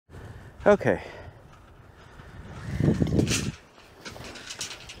Okay.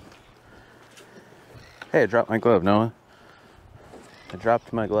 Hey, I dropped my glove, Noah. I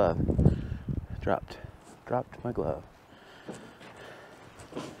dropped my glove. Dropped my glove.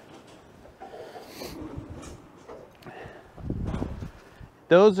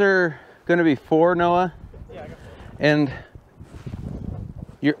 Those are going to be 4, Noah? Yeah, I got 4. And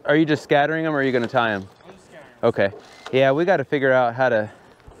are you just scattering them, or are you going to tie them? I'm just scattering them. Okay. Yeah, we got to figure out how to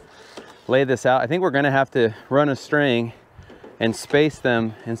lay this out. I think we're going to have to run a string and space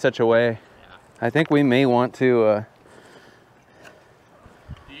them in such a way. Yeah. I think we may want to...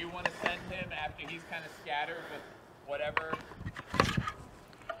 Do you want to send him after he's kind of scattered with whatever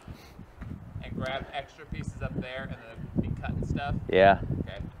and grab extra pieces up there and then be cutting stuff? Yeah.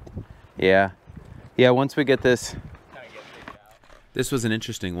 Okay. Yeah. Yeah, once we get this... Kind of get figured out. This was an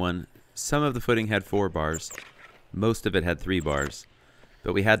interesting one. Some of the footing had 4 bars. Most of it had 3 bars.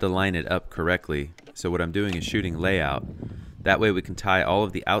 But we had to line it up correctly. So what I'm doing is shooting layout. That way we can tie all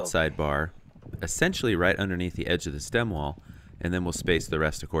of the outside bar essentially right underneath the edge of the stem wall, and then we'll space the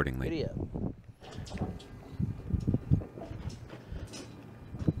rest accordingly. Video.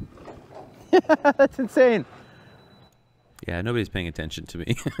 That's insane. Yeah, nobody's paying attention to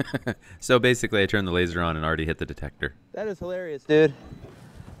me. So basically I turned the laser on and already hit the detector. That is hilarious, dude.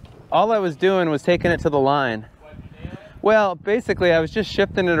 All I was doing was taking it to the line. What, you nail it? Well, basically I was just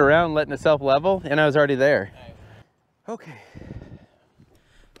shifting it around, letting it self-level, and I was already there. Nice. Okay.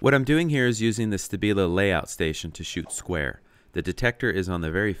 What I'm doing here is using the Stabila layout station to shoot square. The detector is on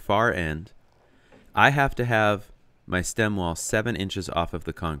the very far end. I have to have my stem wall 7 inches off of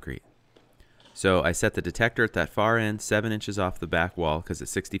the concrete. So I set the detector at that far end, 7 inches off the back wall, because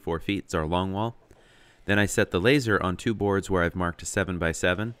it's 64 feet, it's our long wall. Then I set the laser on 2 boards where I've marked a 7 by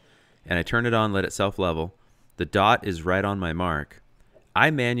 7, and I turn it on, let it self-level. The dot is right on my mark.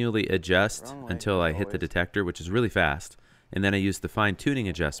 I manually adjust until I hit the detector, which is really fast, and then I use the fine-tuning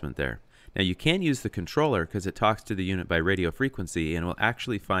adjustment there. Now you can use the controller because it talks to the unit by radio frequency and will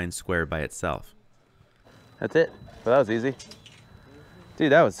actually find square by itself. That's it. Well, that was easy.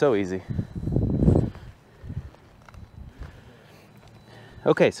 Dude, that was so easy.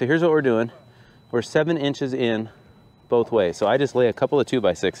 Okay, so here's what we're doing. We're 7 inches in both ways. So I just lay a couple of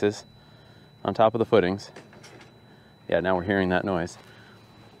 2x6s on top of the footings. Yeah, now we're hearing that noise.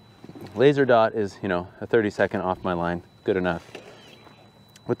 Laser dot is, you know, a 30-second off my line. Good enough.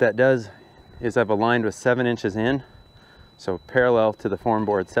 What that does is I've aligned with 7 inches in, so parallel to the form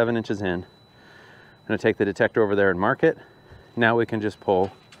board, 7 inches in. I'm gonna take the detector over there and mark it. Now we can just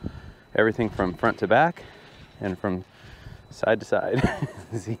pull everything from front to back and from side to side.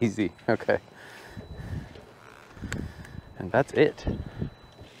 It's easy. Okay. And that's it.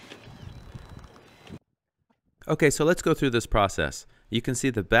 Okay, so let's go through this process. You can see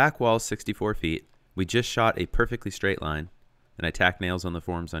the back wall is 64 feet. We just shot a perfectly straight line, and I tacked nails on the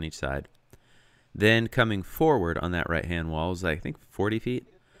forms on each side. Then coming forward on that right-hand wall is, I think, 40 feet.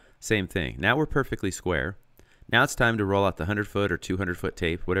 Same thing. Now we're perfectly square. Now it's time to roll out the 100-foot or 200-foot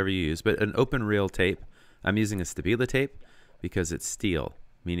tape, whatever you use, but an open reel tape. I'm using a Stabila tape because it's steel,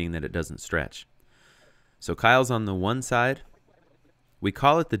 meaning that it doesn't stretch. So Kyle's on the one side. We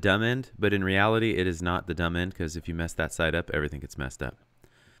call it the dumb end, but in reality it is not the dumb end, because if you mess that side up, everything gets messed up.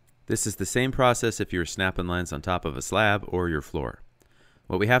 This is the same process if you're snapping lines on top of a slab or your floor.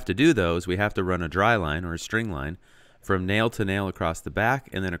 What we have to do, though, is we have to run a dry line or a string line from nail to nail across the back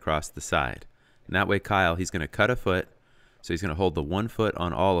and then across the side. And that way Kyle, he's going to cut a foot, so he's going to hold the 1 foot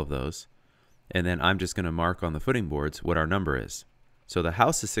on all of those, and then I'm just going to mark on the footing boards what our number is. So the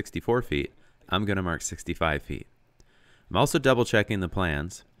house is 64 feet. I'm going to mark 65 feet. I'm also double checking the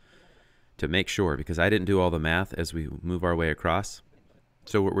plans to make sure, because I didn't do all the math as we move our way across.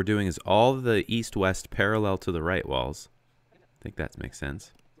 So what we're doing is all the east-west parallel to the right walls. I think that makes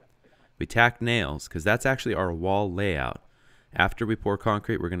sense. We tack nails, because that's actually our wall layout. After we pour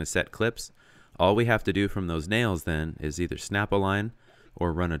concrete, we're going to set clips. All we have to do from those nails then is either snap a line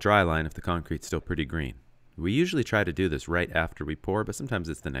or run a dry line if the concrete's still pretty green. We usually try to do this right after we pour, but sometimes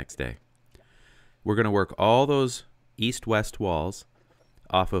it's the next day. We're going to work all those east-west walls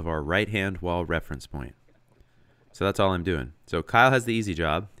off of our right-hand wall reference point. So that's all I'm doing. So Kyle has the easy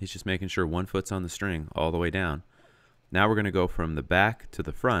job. He's just making sure 1 foot's on the string all the way down. Now we're going to go from the back to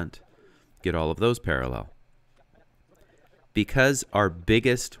the front, get all of those parallel. Because our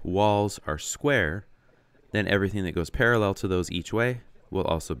biggest walls are square, then everything that goes parallel to those each way will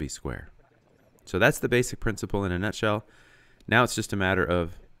also be square. So that's the basic principle in a nutshell. Now it's just a matter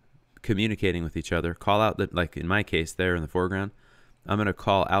of communicating with each other. Call out, like in my case there in the foreground, I'm going to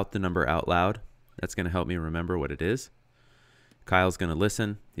call out the number out loud. That's going to help me remember what it is. Kyle's going to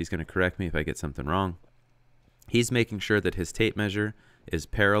listen. He's going to correct me if I get something wrong. He's making sure that his tape measure is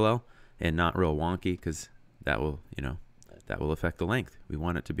parallel and not real wonky, because that will, you know, that will affect the length. We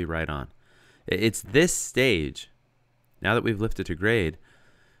want it to be right on. It's this stage, now that we've lifted to grade,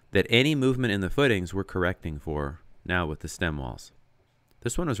 that any movement in the footings we're correcting for now with the stem walls.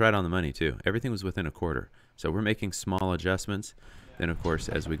 This one was right on the money too. Everything was within a quarter. So we're making small adjustments. Then of course,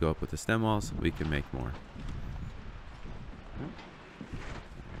 as we go up with the stem walls, we can make more.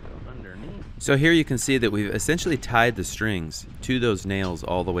 So here you can see that we've essentially tied the strings to those nails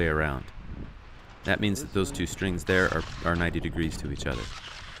all the way around. That means that those two strings there are 90 degrees to each other.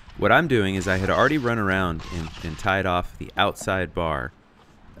 What I'm doing is I had already run around and tied off the outside bar,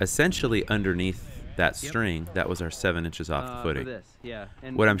 essentially underneath that string. That was our 7 inches off the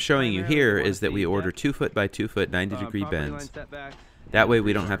footing. What I'm showing you here is that we order 2 foot by 2 foot 90-degree bends. That way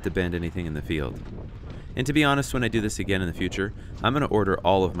we don't have to bend anything in the field. And to be honest, when I do this again in the future, I'm going to order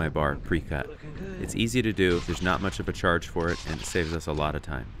all of my bar pre-cut. It's easy to do, there's not much of a charge for it, and it saves us a lot of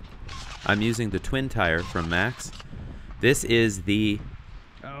time. I'm using the twin tire from Max. This is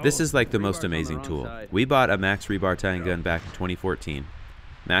like the most amazing tool. We bought a Max rebar tying gun back in 2014.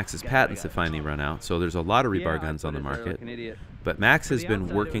 Max's patents have finally run out, so there's a lot of rebar guns on the market. But Max has been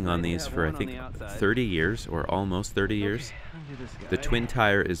working on these for, I think, 30 years, or almost 30 years. The twin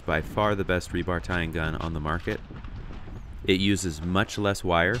tire is by far the best rebar tying gun on the market. It uses much less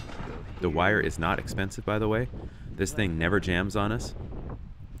wire. The wire is not expensive, by the way. This thing never jams on us.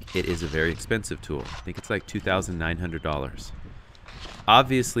 It is a very expensive tool. I think it's like $2,900.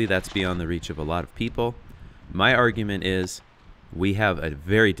 Obviously, that's beyond the reach of a lot of people. My argument is we have a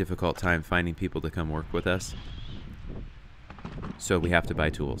very difficult time finding people to come work with us. So we have to buy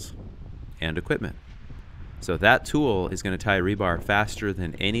tools and equipment. So that tool is going to tie rebar faster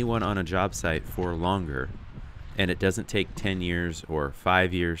than anyone on a job site for longer. And it doesn't take 10 years or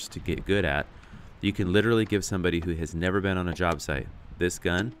 5 years to get good at. You can literally give somebody who has never been on a job site this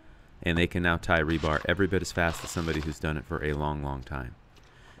gun, and they can now tie rebar every bit as fast as somebody who's done it for a long, long time.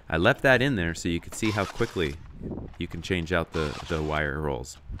 I left that in there so you could see how quickly you can change out the wire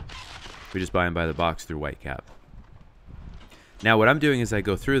rolls. We just buy them by the box through Whitecap. Now what I'm doing as I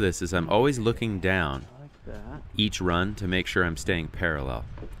go through this is I'm always looking down each run to make sure I'm staying parallel.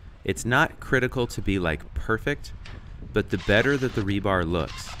 It's not critical to be like perfect, but the better that the rebar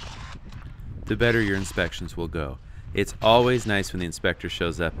looks, the better your inspections will go. It's always nice when the inspector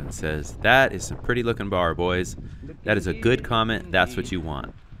shows up and says, "That is some pretty looking bar, boys." That is a good comment. That's what you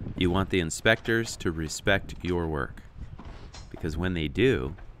want. You want the inspectors to respect your work, because when they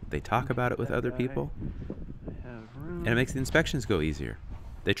do, they talk about it with other people, and it makes the inspections go easier.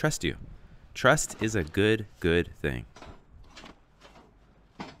 They trust you. Trust is a good thing.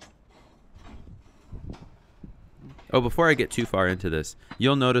 Oh, before I get too far into this,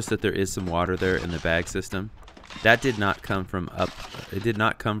 you'll notice that there is some water there in the bag system. That did not come from up, it did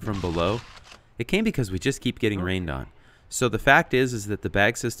not come from below. It came because we just keep getting rained on. So the fact is that the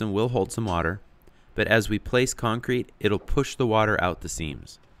bag system will hold some water, but as we place concrete, it'll push the water out the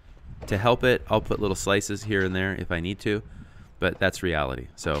seams. To help it, I'll put little slices here and there if I need to, but that's reality.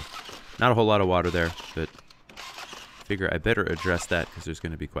 So not a whole lot of water there, but figure I better address that because there's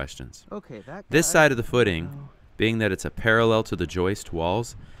going to be questions. Okay, This side of the footing, being that it's a parallel to the joist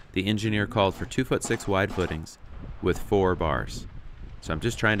walls, the engineer called for 2'6" wide footings with 4 bars. So I'm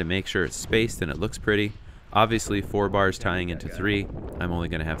just trying to make sure it's spaced and it looks pretty. Obviously 4 bars tying into 3, I'm only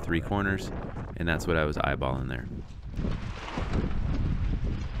going to have 3 corners, and that's what I was eyeballing there.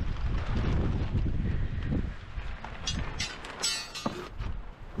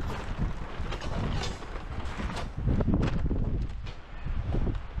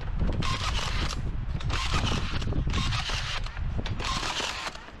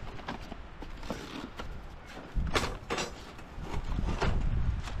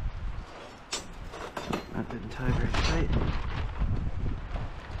 That didn't tie very tight.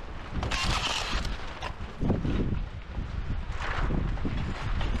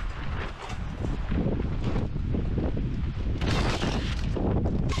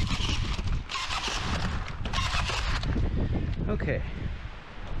 Okay.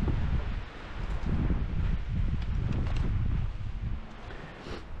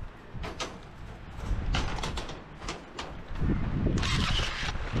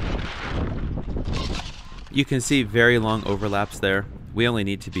 You can see very long overlaps there. We only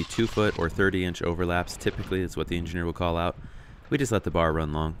need to be 2 foot or 30-inch overlaps. Typically, that's what the engineer will call out. We just let the bar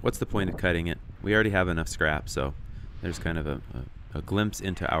run long. What's the point of cutting it? We already have enough scrap, so there's kind of a glimpse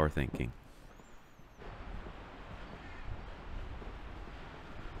into our thinking.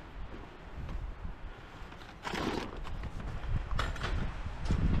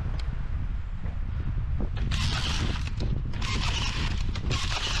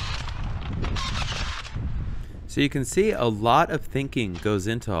 So you can see a lot of thinking goes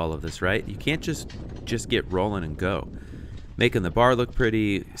into all of this, right? You can't just get rolling and go. Making the bar look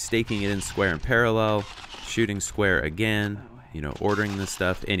pretty, staking it in square and parallel, shooting square again, you know, ordering this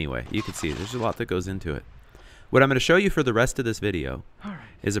stuff. Anyway, you can see there's a lot that goes into it. What I'm going to show you for the rest of this video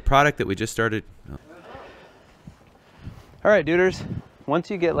is a product that we just started. Oh. All right, duders, once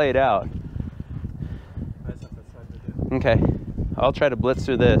you get laid out, okay, I'll try to blitz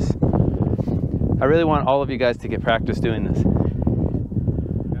through this. I really want all of you guys to get practice doing this,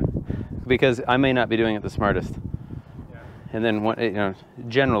 because I may not be doing it the smartest. And then, you know,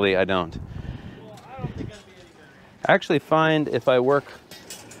 generally I don't. I actually find if I work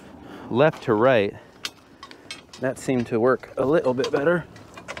left to right, that seemed to work a little bit better.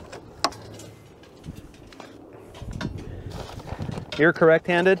 You're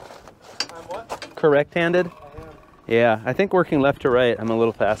correct-handed? I'm what? Correct-handed? I am. Yeah, I think working left to right, I'm a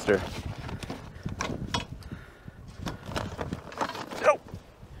little faster. Oh.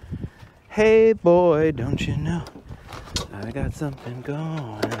 Hey boy, don't you know I got something going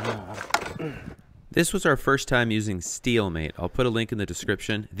on. This was our first time using Steelmate. I'll put a link in the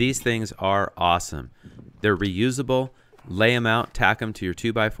description. These things are awesome. They're reusable. Lay them out, tack them to your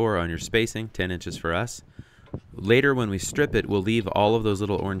 2x4 on your spacing, 10 inches for us. Later when we strip it, we'll leave all of those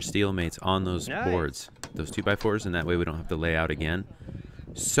little orange Steelmates on those boards, those 2x4s, and that way we don't have to lay out again.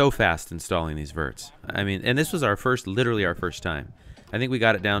 So fast installing these verts. I mean, and this was our first, literally our first time. I think we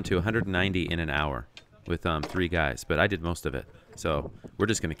got it down to 190 in an hour with 3 guys, but I did most of it. So we're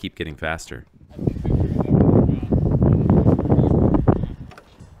just going to keep getting faster.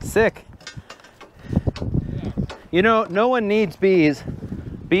 Sick. You know, no one needs bees.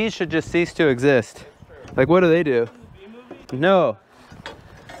 Bees should just cease to exist. Like, what do they do? No.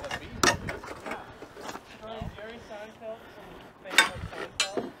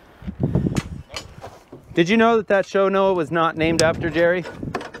 Did you know that that show, Noah, was not named after Jerry?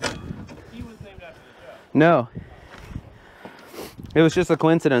 He was named after the show. No. It was just a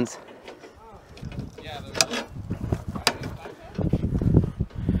coincidence. Yeah, maybe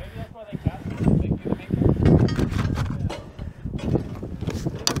that's why they cast him. They could make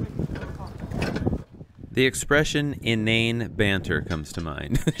The expression inane banter comes to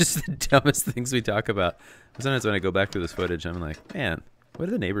mind. Just the dumbest things we talk about. Sometimes when I go back through this footage, I'm like, man, what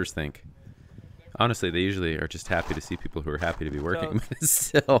do the neighbors think? Honestly, they usually are just happy to see people who are happy to be working. But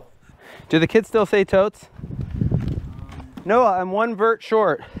still. Do the kids still say totes? Noah, I'm 1 vert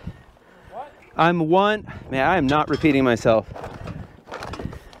short. What? I'm 1. Man, I am not repeating myself. You know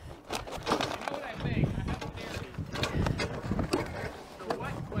what I think? I have a theory. The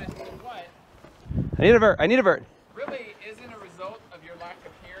what? I need a vert. I need a vert. Really isn't a result of your lack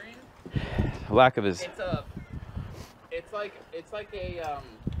of hearing. Lack of his. It's like a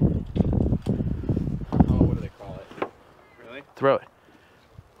oh, what do they call it? Really? Throw it.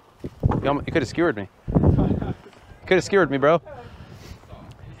 You could have skewered me. Could have skewered me, bro.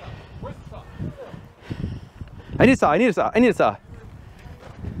 Where's the saw? I need a saw. I need a saw. I need a saw.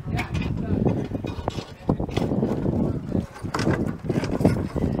 Yeah,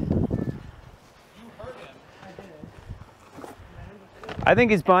 I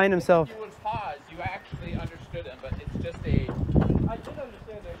think he's buying himself. If you would pause, you actually understood him, but it's just a. I did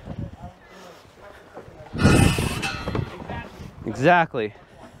understand it. Exactly.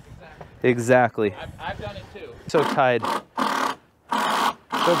 Exactly. I've done it too. So tied.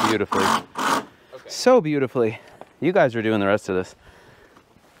 So beautifully. Okay. So beautifully. You guys are doing the rest of this.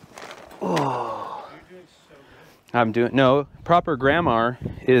 Oh. You're doing so good. I'm doing, no, proper grammar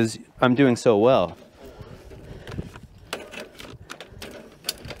is I'm doing so well.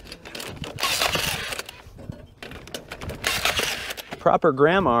 Proper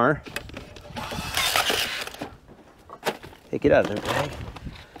grammar. Hey, get out of there, bag.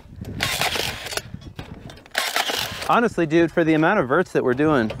 Honestly, dude, for the amount of verts that we're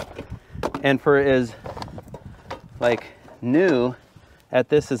doing, and for as like new at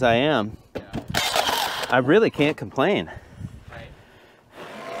this as I am, I really can't complain. Right.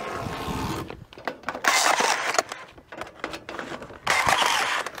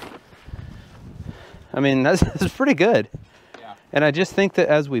 I mean, that's pretty good. Yeah. And I just think that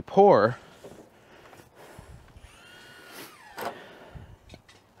as we pour,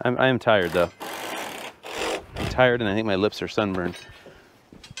 I am tired though. I'm tired and I think my lips are sunburned.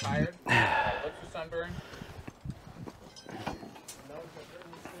 Tired? Lips are sunburned.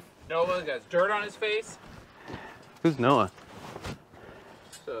 Noah has dirt on his face. Who's Noah?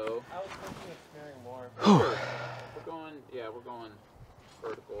 So I was thinking of smearing more. We're going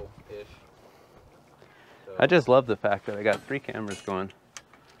vertical-ish. So, I just love the fact that I got 3 cameras going.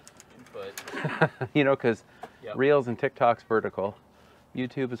 input. You know, because Yep. Reels and TikTok's vertical.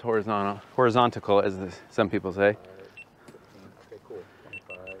 YouTube is horizontal, as some people say. Okay, cool.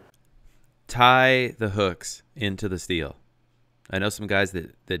 25. Tie the hooks into the steel. I know some guys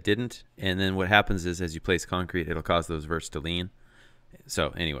that didn't, and then what happens is as you place concrete, it'll cause those verts to lean. So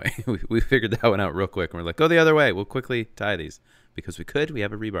anyway, we figured that one out real quick, and we're like, go the other way. We'll quickly tie these because we could. We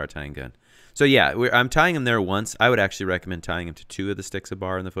have a rebar tying gun. So yeah, I'm tying them there once. I would actually recommend tying them to 2 of the sticks of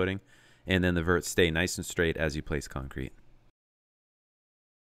bar in the footing, and then the verts stay nice and straight as you place concrete.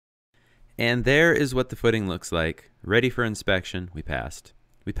 And there is what the footing looks like, ready for inspection. We passed.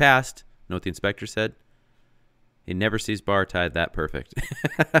 We passed. Know what the inspector said? He never sees bar tied that perfect.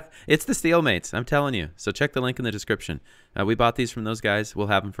 It's the Steelmates, I'm telling you. So check the link in the description. We bought these from those guys. We'll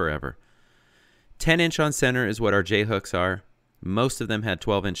have them forever. 10-inch on center is what our J hooks are. Most of them had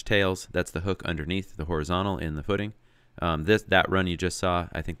 12-inch tails. That's the hook underneath the horizontal in the footing. That run you just saw,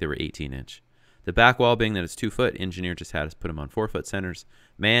 I think they were 18-inch. The back wall, being that it's 2 foot, engineer just had us put them on 4-foot centers.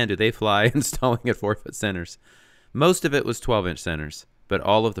 Man, do they fly installing at 4-foot centers. Most of it was 12-inch centers, but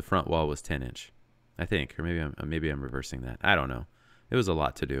all of the front wall was 10-inch. I think, or maybe I'm reversing that. I don't know. It was a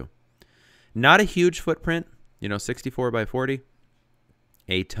lot to do. Not a huge footprint, 64 by 40.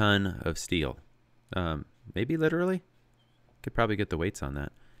 A ton of steel. Maybe literally. Could probably get the weights on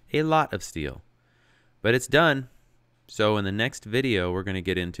that. A lot of steel. But it's done. So in the next video, we're going to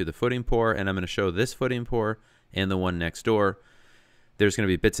get into the footing pour, and I'm going to show this footing pour and the one next door. There's going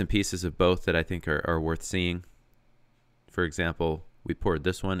to be bits and pieces of both that I think are worth seeing. For example, we poured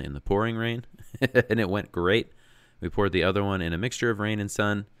this one in the pouring rain, and it went great. We poured the other one in a mixture of rain and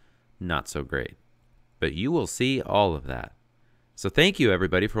sun. Not so great. But you will see all of that. So thank you,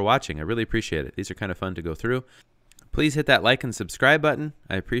 everybody, for watching. I really appreciate it. These are kind of fun to go through. Please hit that like and subscribe button.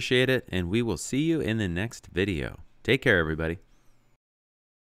 I appreciate it, and we will see you in the next video. Take care, everybody.